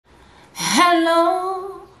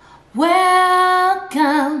Hello,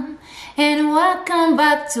 welcome and welcome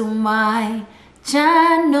back to my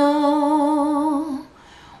channel.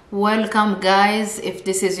 Welcome guys. If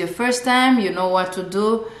this is your first time, you know what to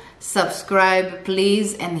do. Subscribe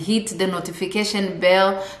please and hit the notification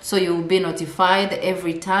bell so you will be notified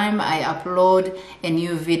every time I upload a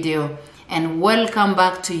new video. And welcome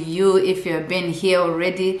back to you if you have been here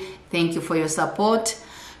already. Thank you for your support.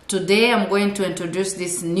 Today I'm going to introduce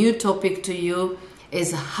this new topic to you,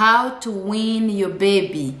 is how to wean your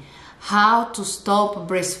baby, how to stop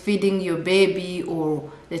breastfeeding your baby,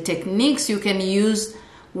 or the techniques you can use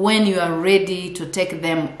when you are ready to take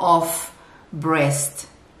them off breast.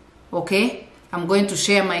 Okay, I'm going to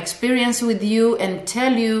share my experience with you and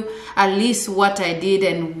tell you at least what I did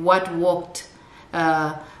and what worked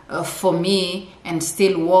for me and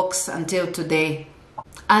still works until today.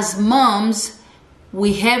 As moms,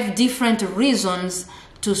 we have different reasons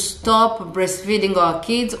to stop breastfeeding our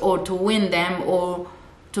kids or to wean them or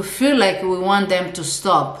to feel like we want them to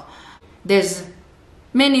stop. There's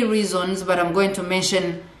many reasons, but I'm going to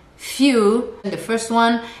mention few. The first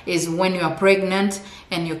one is when you are pregnant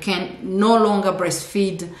and you can no longer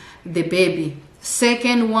breastfeed the baby.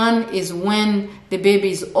 Second one is when the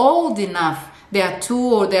baby is old enough. They are 2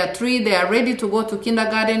 or they are 3, they are ready to go to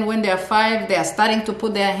kindergarten. When they are 5, they are starting to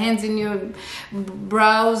put their hands in your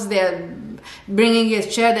brows, they are bringing a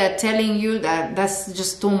chair, they are telling you that that's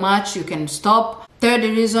just too much, you can stop. Third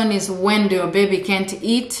reason is when your baby can't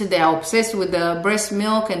eat, they are obsessed with the breast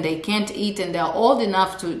milk and they can't eat and they are old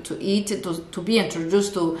enough to eat, to be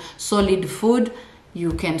introduced to solid food,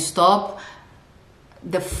 you can stop.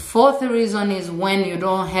 The fourth reason is when you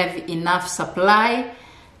don't have enough supply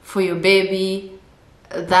for your baby.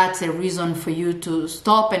 That's a reason for you to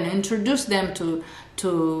stop and introduce them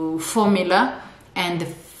to formula. And the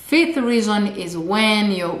fifth reason is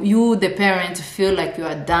when you the parent feel like you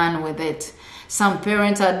are done with it. Some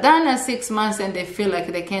parents are done at 6 months and they feel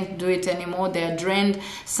like they can't do it anymore, they are drained.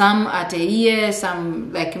 Some at a year,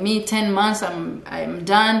 some like me 10 months, I'm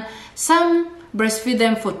done. Some breastfeed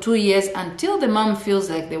them for 2 years until the mom feels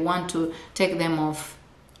like they want to take them off.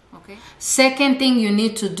 Okay. Second thing you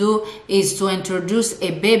need to do is to introduce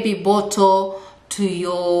a baby bottle to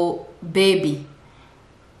your baby.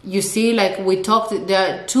 You see, like we talked, there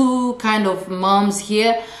are two kind of moms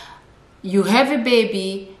here. You have a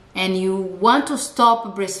baby and you want to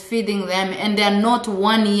stop breastfeeding them and they're not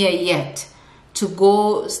 1 year yet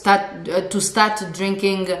to start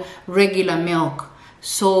drinking regular milk.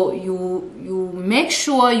 So you make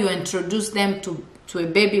sure you introduce them to a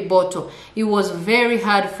baby bottle. It was very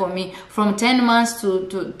hard for me from 10 months to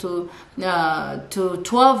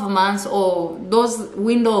 12 months, or those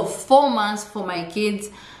window of 4 months for my kids.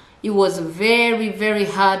 It was very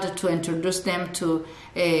hard to introduce them to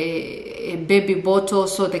a baby bottle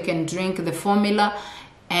so they can drink the formula,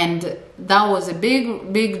 and that was a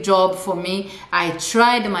big job for me. I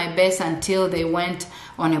tried my best until they went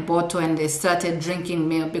on a bottle and they started drinking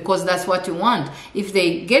milk, because that's what you want. If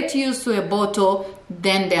they get used to a bottle,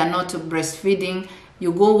 then they are not breastfeeding.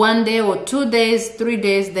 You go 1 day or 2 days, 3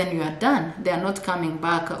 days, then you are done. They are not coming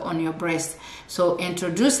back on your breast. So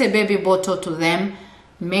introduce a baby bottle to them.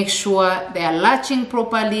 Make sure they are latching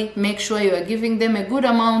properly. Make sure you are giving them a good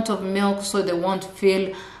amount of milk so they won't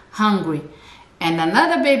feel hungry. And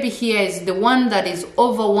another baby here is the one that is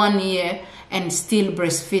over 1 year and still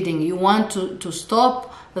breastfeeding. You want to stop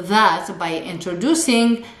that by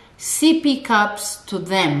introducing sippy cups to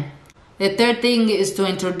them. The third thing is to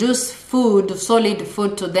introduce food, solid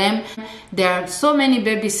food to them. There are so many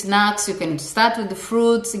baby snacks. You can start with the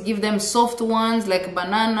fruits, give them soft ones like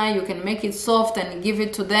banana. You can make it soft and give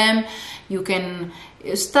it to them. You can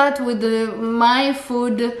start with my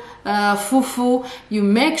food, fufu. You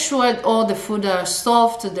make sure all the food are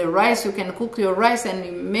soft. The rice, you can cook your rice and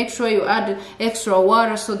you make sure you add extra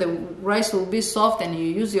water so the rice will be soft, and you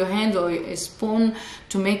use your hand or a spoon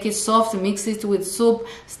to make it soft. Mix it with soup,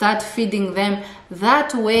 start feeding them.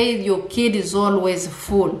 That way your kid is always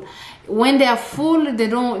full. When they are full,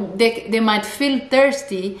 they might feel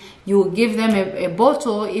thirsty. You give them a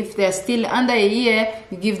bottle. If they're still under a year,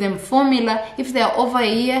 you give them formula. If they're over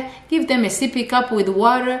a year, give them a sippy cup with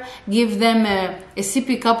water. Give them a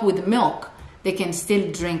sippy cup with milk. They can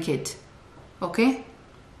still drink it. Okay?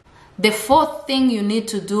 The fourth thing you need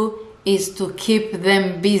to do is to keep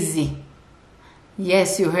them busy.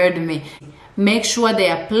 Yes, you heard me. Make sure they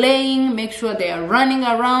are playing, make sure they are running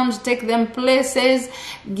around, take them places,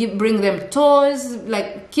 bring them toys,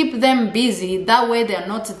 like keep them busy. That way they are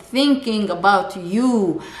not thinking about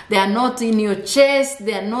you. They are not in your chest,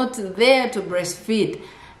 they are not there to breastfeed.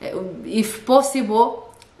 If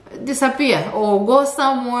possible, disappear or go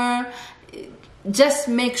somewhere. Just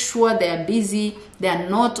make sure they are busy. They are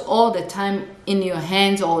not all the time in your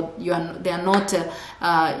hands, or they are not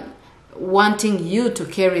wanting you to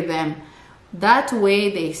carry them. That way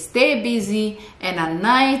they stay busy, and at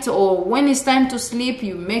night or when it's time to sleep,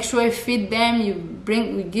 you make sure you feed them,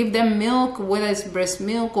 you give them milk, whether it's breast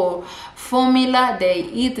milk or formula. They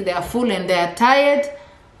eat, they are full and they are tired.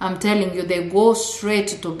 I'm telling you, they go straight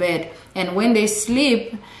to bed. And when they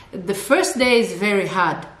sleep, the first day is very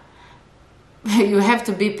hard. You have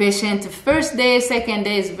to be patient. First day, second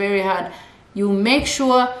day is very hard. You make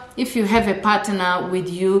sure, if you have a partner with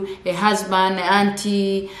you, a husband,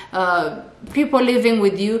 auntie, people living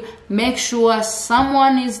with you, make sure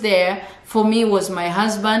someone is there. For me, it was my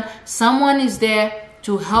husband. Someone is there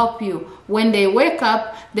to help you. When they wake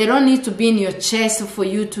up, they don't need to be in your chest for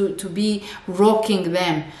you to be rocking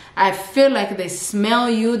them. I feel like they smell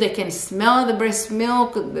you. They can smell the breast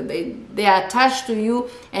milk. They are attached to you.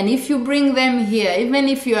 And if you bring them here, even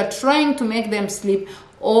if you are trying to make them sleep,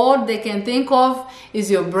 all they can think of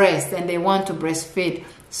is your breast, and they want to breastfeed.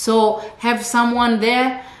 So have someone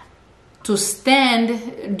there to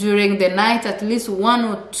stand during the night, at least 1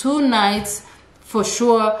 or 2 nights for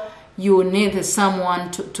sure. You need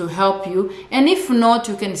someone to help you, and if not,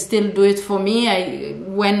 you can still do it. For me,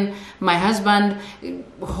 when my husband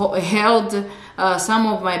held some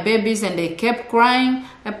of my babies and they kept crying,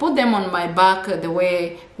 I put them on my back the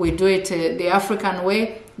way we do it, the African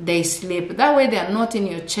way. They sleep. That way they are not in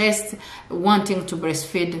your chest wanting to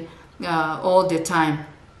breastfeed all the time.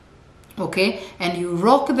 Okay, and you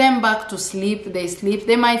rock them back to sleep. They sleep.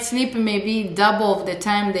 They might sleep maybe double of the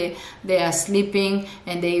time they are sleeping,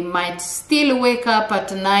 and they might still wake up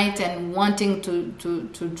at night and wanting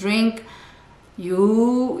to drink.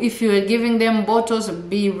 If you are giving them bottles,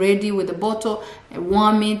 be ready with the bottle,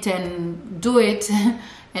 warm it and do it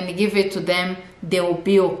and give it to them. They will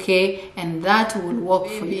be okay, and that will work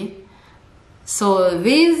for you. So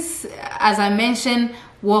this, as I mentioned,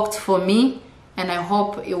 worked for me, and I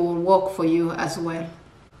hope it will work for you as well.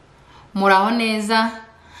 Muraho neza.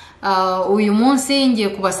 Uyu munsi ngiye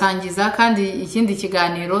kubasangiza kandi ikindi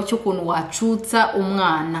kiganiro cy'ukuntu wacutsa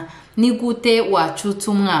umwana. Ni gute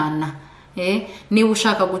wacutsa umwana? Niba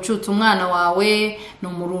ushaka gucutsa umwana wawe, ni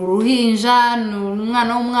uruhinja, ni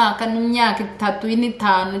umwana w'umwaka n'imyaka 3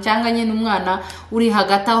 n'itanu, cyangwa nyine umwana uri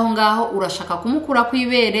hagati aho ngaho, urashaka kumukura ku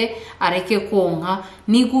ibere areke konka,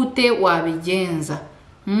 ni gute wabigenza?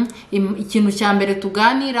 Ikintu cya mbere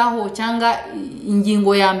tuganiraho cyangwa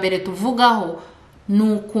ingingo ya mbere tuvugaho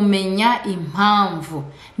ni ukumenya impamvu.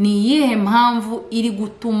 Ni iyihe mpamvu iri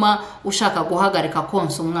gutuma ushaka guhagarika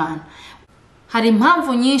konsa umwana? Hari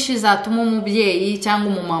impamvu nyinshi zatuma umubyeyi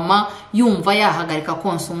cyangwa umumama yumva yahagarika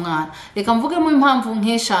konsa umwana. Reka mvugemo impamvu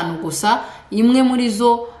nk'eshanu gusa. Imwe muri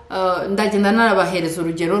zo ndagenda narabahereza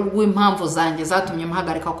urugero rw'impamvu zanjye zatumye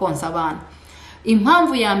muhagarika konsa abana.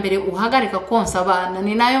 Impamvu ya mbere uhagarika konsa abana,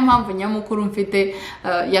 ni nayo mpamvu nyamukuru mfite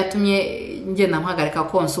yatumye ngenda mpagarika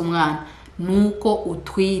konsa umwana, nuko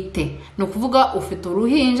utwite. No kuvuga ufite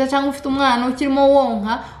uruhinja cyangwa ufite umwana ukirimo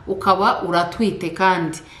wonka ukaba uratwite.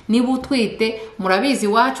 Kandi niba utwite, murabizi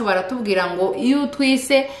wacu baratubwira ngo iyo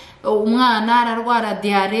utwise umwana ararwara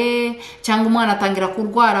diare cyangwa umwana atangira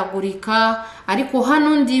kurwaragurika. Ariko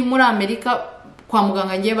hano ndi muri Amerika kwa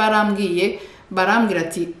muganga ngiye barambwira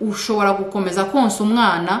ati ushobora gukomeza konsa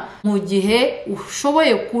umwana mu gihe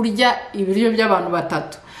ushoboye kurya ibiryo by'abantu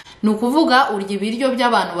batatu. Ni ukuvuga urya ibiryo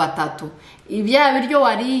by'abantu batatu. Ibya biryo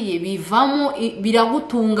wariye bivamo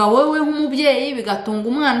biragutunga wowe nk'umubyeyi, bigatunga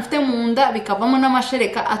umwana ufite mu nda, bikavamo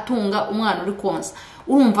n'amashereka atunga umwana uri konsa.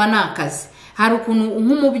 Urumva nakazi. Hari ukuntu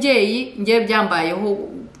nk'umubyeyi ngiye byambayeho,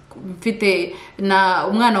 mfite na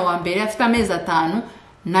umwana wa mbere afite amezi 5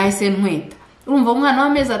 nahise ntwita. Urumva umwana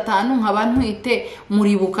w'amezi 5 nkaba ntwite,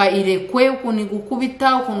 muribuka irekwe ukuntu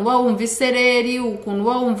igukubita, ukuntu wumva isereri, ukuntu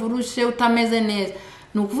wumva urushe utameze neza.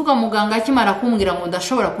 Ni ukuvuga muganga akimara kumbwira ngo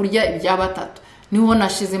ndashobora kurya ibya batatu, niho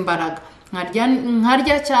nashize imbaraga.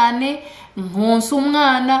 Nkarya cyane, nkonsa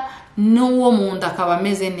umwana, n'uwo mu nda akaba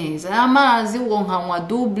ameze neza. Amazi uwo nkanywa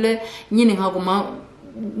double, nyine nkaguma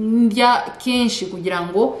ndya kenshi kugira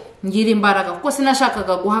ngo ngire imbaraga, kuko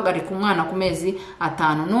sinashakaga guhagarika umwana ku mezi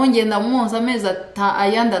 5. Nongenda mwonsa amezi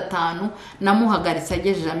ayandi 5, namuhagaritse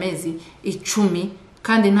agejeje amezi 10,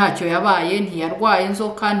 kandi ntacyo yabaye, ntiyarwaye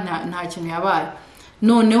inzoka, nta kintu yabaye.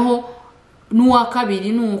 Noneho n'uwa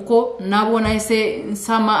kabiri nuko nabona ese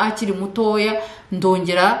nsama akiri mutoya,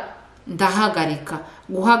 ndongera ndahagarika.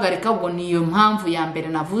 Guhagarika ubwo niyo mpamvu ya mbere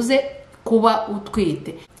navuze, kuba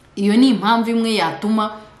utwite. Iyo ni impamvu imwe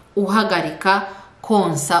yatuma uhagarika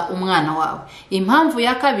konsa umwana wawe. Impamvu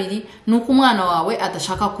ya kabiri nuko umwana wawe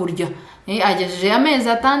adashaka kurya, agejeje amezi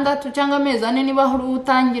 6 cyangwa amezi 4 niba huri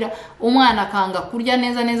utangira umwana akanga kurya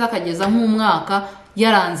neza akageza nk'umwaka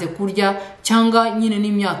yaranze kurya, cyangwa nyine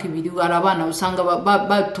n'imyaka 2 arabana usanga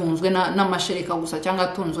batunzwe n'amashereka gusa cyangwa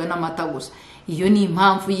atunzwe n'amata gusa. Iyo ni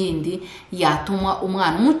impamvu yindi yatuma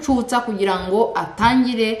umwana umucutsa kugira ngo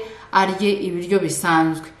atangire arye ibiryo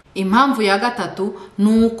bisanzwe. Impamvu ya gatatu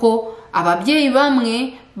nuko ababyeyi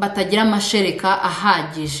bamwe batagira amashereka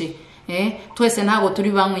ahagije. Twese ntago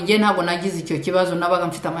turi bamwe, nge ntago nagize icyo kibazo nabaga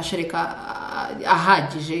mfite amashereka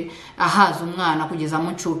ahagije ahaza umwana kugeza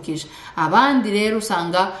mucukije. Abandi rero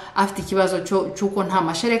usanga afite ikibazo cyuko nta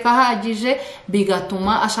mashereka ahagije,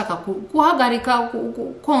 bigatuma ashaka guhagarika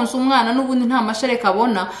konsa umwana n'ubundi nta mashereka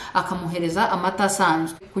abona, akamuhereza amata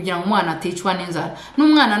asanzwe kugira ngo umwana aticwa n'inzara.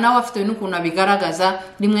 N'umwana nawe afite n'ukuntu abigaragaza,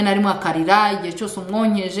 rimwe na rimwe akarira igihe cyose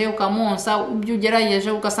umwonkeje ukamonsa. Ibyo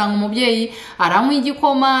ugerageje ugasanga umubyeyi aranywa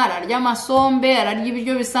igikoma, ararya amasombe, ararya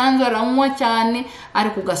ibiryo bisanzwe, aranywa cyane,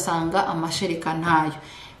 ariko ugasanga amashereka ntayo.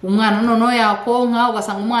 Umwana noneho yakonka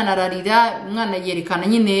ugasanga umwana ararira, umwana yerekana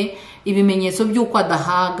nyine ibimenyetso by'uko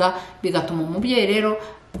adahaga, bigatuma umubyeyi rero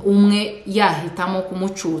umwe yahitamo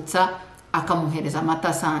kumucutsa akamuhereza amata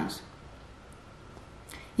asanzwe.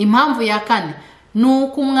 Impamvu ya kane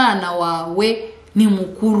nuko umwana wawe ni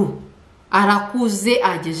mukuru, arakuze,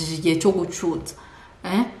 agejeje igihe cyo gucutsa.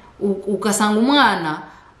 Ugasanga umwana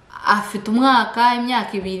afite umwaka,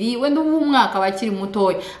 imyaka 2, wenda umwaka bakiri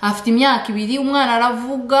mutoya, afite imyaka 2, umwana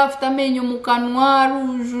aravuga, afite amenyo mu kanwa,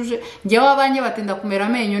 rujuje. Ngewe abanye batenda kumera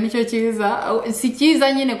amenyo, nicyo cyiza. Si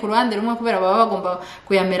cyiza nyine ku ruhande rumwe kubera baba bagomba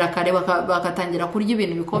kuyamera kare bakatangira kurya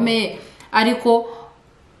ibintu bikomeye, ariko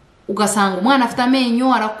ugasanga umwana afite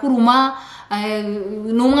amenyo, arakuruma,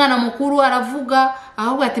 n'umwana mukuru aravuga,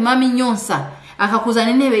 ahubwo ati mami nyonsa,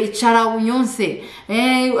 akakuzana intebe icara unyonse.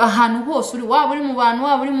 Ahantu hose uri, waba uri mu bantu,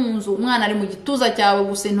 waba uri mu nzu, umwana ari mu gituza cyawe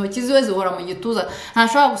gusa, intoki ziwe zihora mu gituza,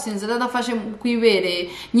 ntashobora gusinzira adafashe kwibere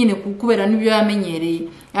nyine kubera n'ibyo yamenyereye,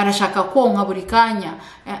 arashaka konka buri kanya.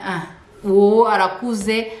 Uwo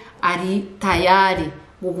arakuze, ari tayari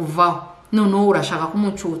gukuvaho. Noneho urashaka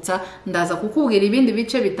kumucutsa. Ndaza kukubwira ibindi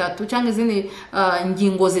bice 3 cyangwa izindi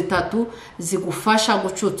ngingo 3 zigufasha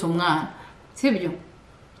gucutsa umwana, sibyo?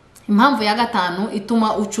 Impamvu ya gatanu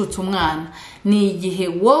ituma ucutsa umwana ni igihe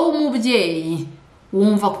wowe umubyeyi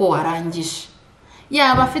wumva ko warangije.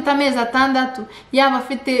 Yaba afite amezi 6, yaba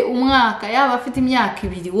afite umwaka, yaba afite imyaka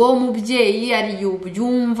 2, wowe umubyeyi ari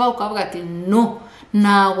yubyumva ukavuga ati no,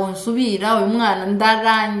 ntago nsubira, uyu mwana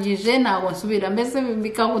ndarangije, ntago nsubira. Mbese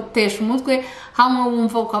bikagutesha umutwe hamwe,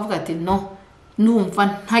 wumva ukavuga ati no, numva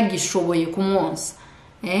ntagishoboye kumwonsa.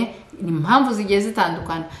 Impamvu zigiye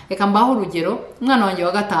zitandukana. Reka mbaho urugero. Umwana wanjye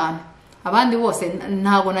wa 5, abandi bose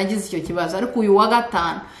ntago nagize icyo kibazo, ariko uyu wa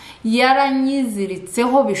 5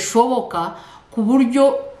 yaranyiziritseho bishoboka, ku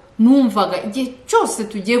buryo numvaga igihe cyose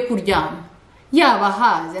tugiye kuryama yaba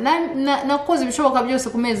haze. Nakoze ibishoboka byose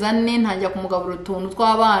ku mezi 4, ntangiye kumugabura utuntu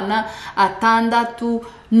tw'abana 6,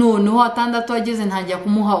 noneho 6 ageze ntangiye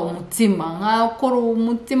kumuha umutsima, nkakora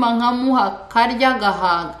umutsima nkamuha karya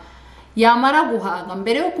gahaga. Yamara guhaga,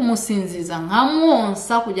 mbere yo kumusinziza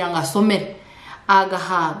nkamwonsa kugira ngo asomere,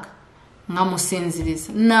 agahaga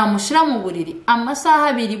nkamusinziriza, namushira mu buriri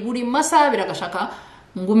amasaha 2, buri masaha 2 agashaka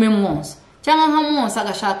ngume mwonsa, cyangwa nkamwonsa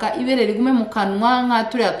agashaka ibere rigume mu kanwa, nka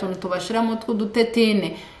turiya tuntu tubashiramo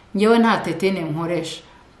tw'udutetene. Ngewe nta tetene nkoresha,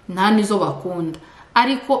 nta nizo bakunda,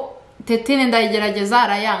 ariko tetene ndayigerageza,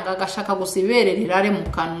 arayanga, agashaka gusa ibere rirare mu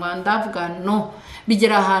kanwa. Ndavuga no,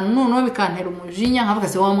 bigera ahantu noneho bikantera umujinya, nkavuga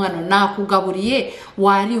se wa mwana nakugaburiye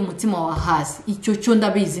wari umutima wa hasi. Icyo cyo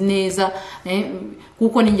ndabizi neza,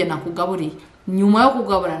 kuko ninjye nakugaburiye. Nyuma yo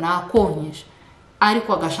kugabura nakonyeje,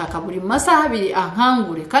 ariko agashaka buri masaha 2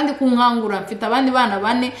 ankangure. Kandi kunkangura mfite abandi bana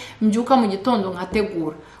 4, mbyuka mu gitondo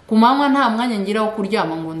nkategura. Ku manywa nta mwanya ngira wo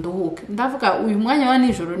kuryama ngo nduhuke. Ndavuga uyu mwanya wa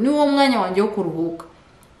nijoro ni wo mwanya wanjye wo kuruhuka.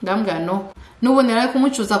 Ndambwa no, nubu naraye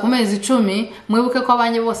kumucuza ku mezi 10, mwibuke ko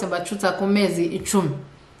abanye bose mbacutsa ku mezi 10.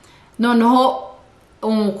 Noneho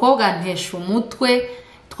umukobwa ntesha umutwe,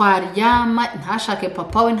 twaryama, ntashake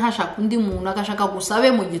papa we, ntashaka undi muntu, agashaka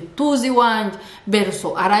gusabe mu gituzi wanjye.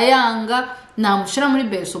 Berso arayanga, namushira muri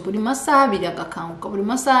berso buri masaha 2 agakanguka, buri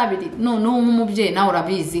masaha 2. Noneho nk'umubyeyi nawe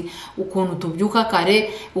urabizi ukuntu tubyuka kare,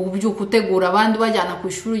 ubyuka utegura abandi bajyana ku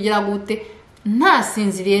ishuri, ugira gute,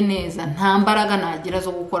 ntasinziriye neza, nta mbaraga nagira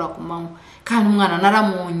zo gukora ku manywa. Kandi umwana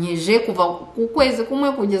naramwonyeje kuva ku kwezi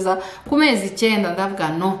kumwe kugeza ku mezi 9. Ndavuga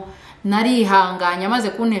no, narihanganya, maze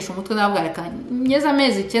kuntesha umutwe. Ndavuga reka ngeze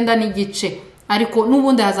amezi 9 n'igice, ariko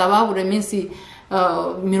nubundi hazaba habura iminsi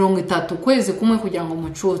 30 kwezi kumwe kugira ngo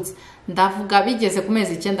mucutse. ndavuga bigeze ku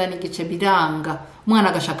mezi 9 n'igice biranga umwana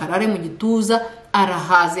agashaka arare mu gituza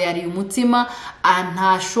arahaze yari umutsima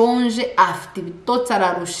antashonje afite ibitotsi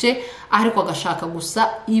ararushe ariko agashaka gusa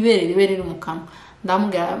ibere riri mu kanwa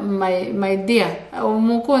ndamubwira my dear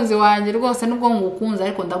umukunzi wanjye rwose nubwo ngukunze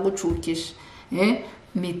ariko ndagucukisha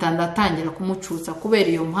mpita ndatangira kumucutsa kubera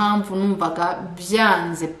iyo mpamvu numvaga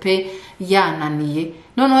byanze pe yananiye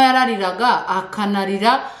noneho yarariraga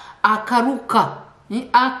akanarira akaruka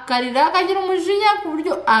akarira akagira umujinya ku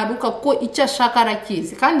buryo aruka ko icyo ashaka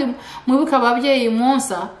arakizi kandi mwibuka ababyeyi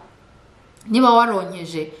mwonsa niba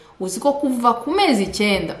waronkeje uzi ko kuva ku mezi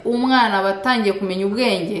 9 umwana abatangiye kumenya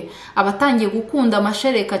ubwenge abatangiye gukunda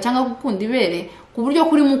amashereka cyangwa gukunda ibere ku buryo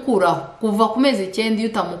kuri mukuraho kuva ku mezi 9 iyo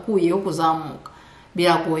utamukuyeho kuzamuka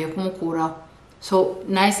biragoye kumukuraho so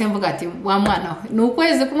nahise mvuga ati wa mwana we ni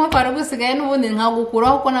ukwezi kumwe kwara gusigaye n'ubundi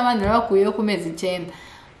nkagukuraho ko n'abandi bakuyeho ku mezi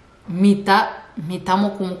 9 mpitamo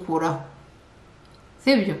kumukuraho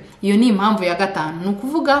sibyo iyo ni impamvu ya gatanu ni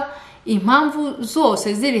ukuvuga impamvu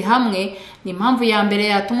zose ziri hamwe ni impamvu ya mbere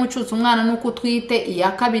yatuma ucutsa umwana nuko utwite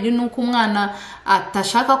iya kabiri nuko umwana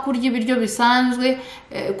atashaka kurya ibiryo bisanzwe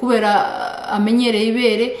kubera amenyereye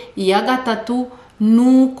ibere iya gatatu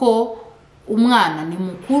nuko umwana ni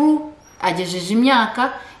mukuru agejeje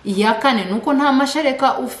imyaka iya kane nuko nta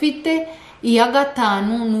mashereka ufite iya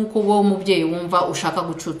gatanu nuko wowe umubyeyi wumva ushaka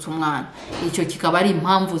gucutsa umwana icyo kikaba ari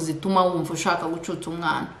impamvu zituma wumva ushaka gucutsa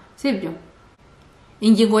umwana sibyo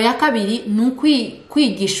ingingo ya kabiri ni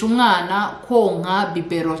kwigisha umwana konka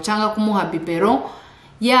bibero cyangwa kumuha bibero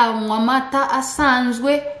yanywa amata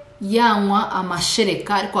asanzwe yanywa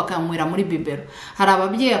amashereka ariko akanywera muri bibero hari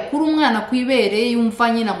ababyeyi akura umwana kwibere yumva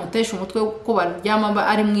nyina mutesha umutwe ko baryama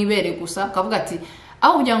ari mu ibere gusa akavuga ati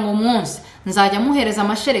aho kugira ngo umunsi nzajya muhereza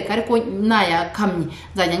amashereka ariko nayakamye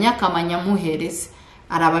nzajya nyakamanya muhereze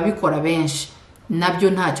ari ababikora benshi nabyo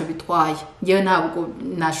ntacyo bitwaye ngewe ntabwo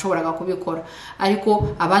nashoboraga kubikora ariko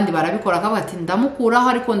abandi barabikora akavuga ati ndamukuraho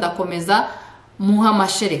ariko ndakomeza muha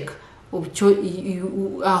amashereka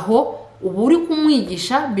aho ubu uri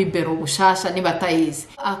kumwigisha bibero bushasha niba atayizi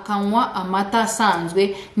akanywa amata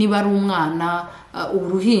asanzwe niba ari umwana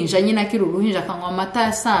uruhinja nyine akiri uruhinja akanywa amata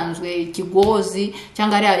asanzwe ikigozi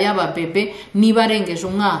cyangwa ari y'ababebe niba arengeje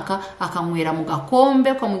umwaka akanywera mu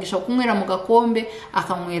gakombe ukamwigisha kunywera mu gakombe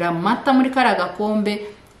akanywera amata muri kariya gakombe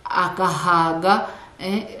agahaga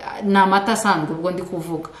ni amata asanzwe ubwo ndi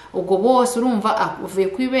kuvuga ubwo bose urumva avuye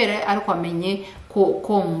kwibera ariko amenye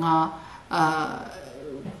konka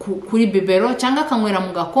kuri bibero cyangwa akanywera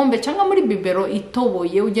mu gakombe cyangwa muri bibero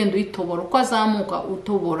itoboye ugenda uyitobora uko azamuka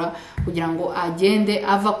utobora kugira ngo agende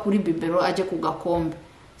ava kuri bibero ajye ku gakombe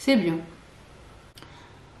sibyo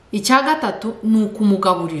icya gatatu ni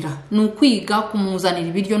ukumugaburira ni ukwiga kumuzanira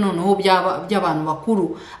ibiryo noneho by'abantu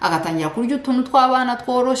bakuru agatangira kurya utuntu tw'abana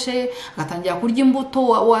tworoshe agatangira kurya imbuto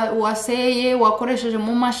waseye wakoresheje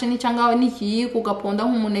mu mashini cyangwa n'ikiyiko ugaponda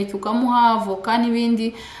nk'umuneke ukamuha avoka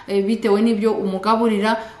n'ibindi bitewe n'ibyo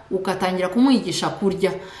umugaburira ugatangira kumwigisha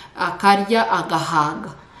kurya akarya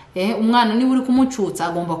agahaga umwana niba uri kumucutsa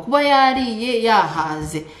agomba kuba yariye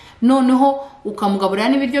yahaze noneho ukamugaburira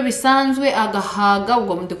n'ibiryo bisanzwe agahaga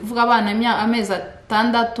ubwo ndi kuvuga abana amezi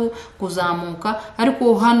 6 kuzamuka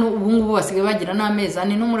ariko hano ubungubu basigaye bagira n'amezi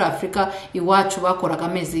 4 no muri Afrika iwacu bakoraga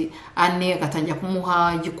amezi 4 agatangira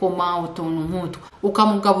kumuha igikoma utuntu nk'utwo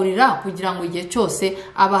ukamugaburira kugira ngo igihe cyose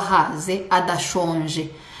abahaze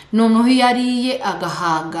adashonje noneho yariye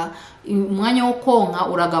agahaga umwanya wo konka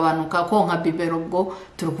uragabanuka konka bibero ubwo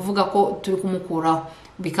turi kuvuga ko turi kumukuraho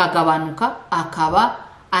bikagabanuka akaba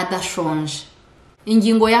adashonje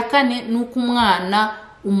ingingo ya 4 nuko umwana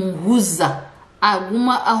umuhuza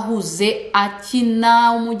aguma ahuze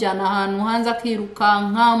akina umujyana ahantu hanze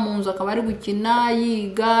akirukanka mu nzu akaba ari gukina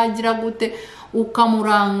yiga agira gute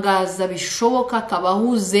ukamurangaza bishoboka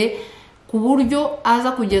akabahuze ku buryo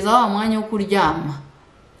aza kugeza wa mwanya wo kuryama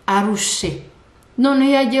arushe none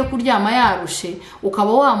iyo yagiye kuryama yarushe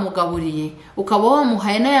ukaba wamugaburiye ukaba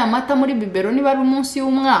wamuhaye n'aya mata muri bibero niba ari umunsi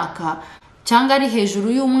y'umwaka cyangwa ari hejuru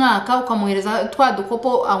y'umwaka ukamuhereza twa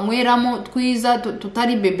dukopo anyweramo twiza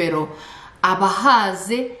tutari bibero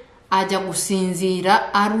abahaze ajya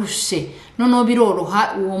gusinzira arushe noneho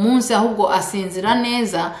biroroha uwo munsi ahubwo asinzira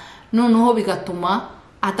neza noneho bigatuma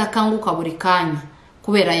atakanguka buri kanya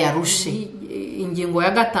kubera yarushe ingingo ya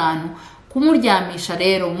 5 kumuryamisha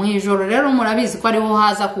rero mu ijoro rero murabizi ko ariho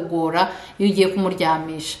haza kugora iyo ugiye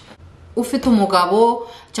kumuryamisha ufite umugabo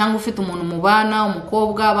cyangwa ufite umuntu mubana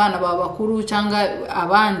umukobwa abana babakuru cyangwa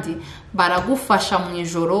abandi baragufasha mu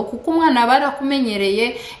ijoro kuko umwana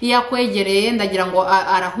barakumenyereye iyo akwegereye ndagira ngo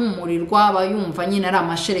arahumurirwa abayumva nyine ari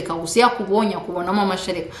amashereka gusa yakubonye akubonamo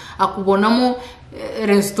amashereka akubonamo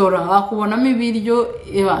restaurant akubonamo ibiryo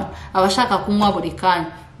abashaka kunywa buri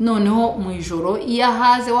kanya noneho mu ijoro iyo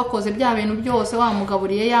ahaze wakoze bya bintu byose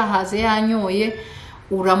wamugaburiye yahaze yanyoye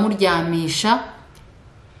uramuryamisha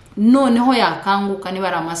noneho yakanguka niba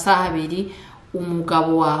ari amasaha 2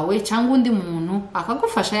 umugabo wawe cyangwa undi muntu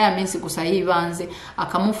akagufasha ya minsi gusa yibanze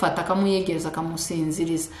akamufata akamuyegereza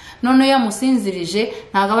akamusinziriza none yamusinzirije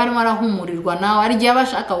ntago barimo arahumurirwa nawe ari giye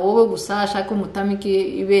abashaka wowe gusa ashaka umutamike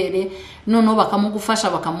ibere none bakamugufasha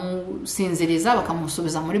bakamusinziriza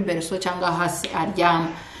bakamusubiza muri berso cyangwa hasi aryama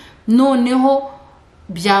noneho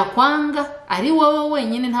byakwanga ari wowe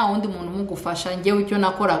wenyine nta wundi muntu umugufasha ngewe icyo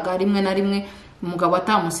nakoraga rimwe na rimwe umugabo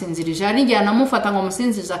atamusinzirije ari ngiye namufata ngo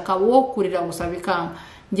musinziriza akawo kurira gusa bikanga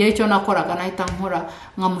ngiye icyo nakoraga nahita nkora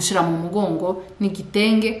nkamushira mu mugongo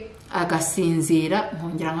n'igitenge agasinzira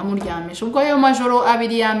nkongera nkamuryamisha ubwo yo majoro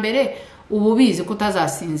 2 ya mbere ububizi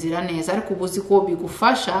kutazasinzira neza ariko ubuzi ko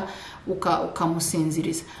bigufasha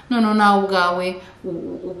ukamusinziriza none nawe ubwawe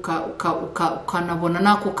ukanabona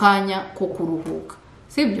nako kanya ko kuruhuka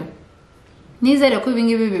sibyo nizere ko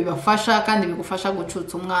ibingibi bibafasha kandi bigufasha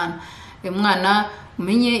gucutsa umwana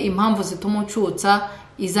umenye impamvu zituma ucutsa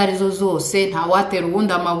izarizo zose nta watera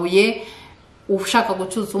ubundi amabuye ushaka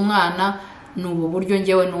gucutsa umwana n'ubu buryo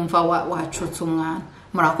ngewe numva wacutsa umwana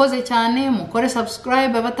murakoze cyane mukore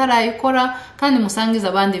subscribe abatarayikora kandi musangiza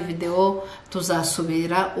abandi video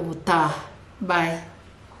tuzasubira ubutaha bye